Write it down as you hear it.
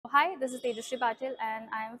Hi, this is Tejashree Patil and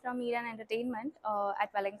I am from Media and Entertainment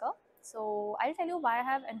at Welingkar. So I'll tell you why I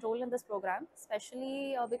have enrolled in this program,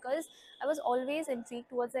 especially because I was always intrigued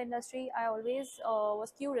towards the industry. I always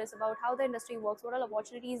was curious about how the industry works, what all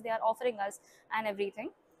opportunities they are offering us and everything.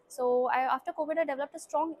 So after COVID, I developed a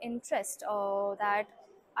strong interest that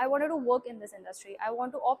I wanted to work in this industry. I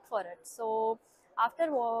want to opt for it. So after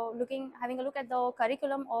having a look at the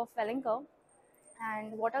curriculum of Welingkar,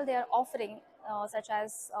 and what all they are offering, such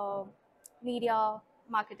as media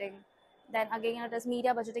marketing. Then again, it is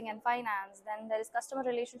media budgeting and finance. Then there is customer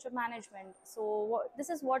relationship management. So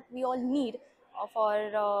this is what we all need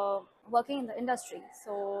for working in the industry.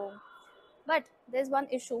 So, but there's one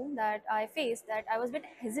issue that I faced, that I was a bit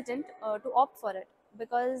hesitant to opt for it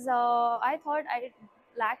because I thought I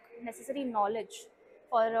lack necessary knowledge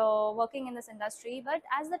for working in this industry. But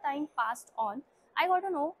as the time passed on, I got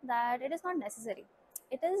to know that it is not necessary.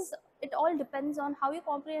 It is. It all depends on how you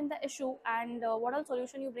comprehend the issue and what all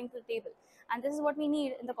solution you bring to the table. And this is what we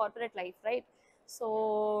need in the corporate life, right?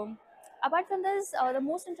 So, apart from this, the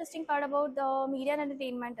most interesting part about the media and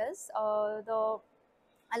entertainment is the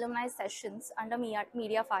alumni sessions under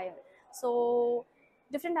Media Fire. So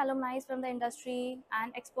different alumni from the industry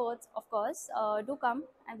and experts, of course, do come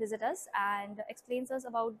and visit us and explains us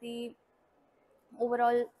about the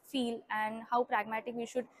overall feel and how pragmatic we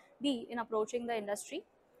should be in approaching the industry,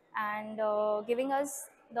 and giving us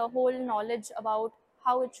the whole knowledge about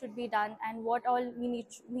how it should be done and what all we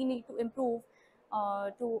need to improve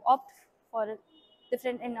to opt for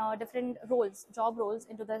different roles, job roles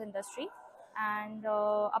into the industry. And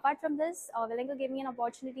apart from this, Velenka gave me an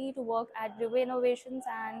opportunity to work at Brewery Innovations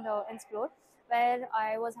and Explore, where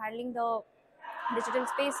I was handling the digital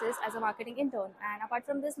spaces as a marketing intern. And apart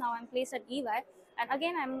from this, now I'm placed at EY, and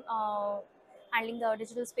again I'm handling the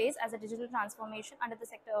digital space as a digital transformation under the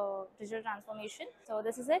sector digital transformation. So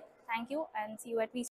this is it. Thank you, and see you at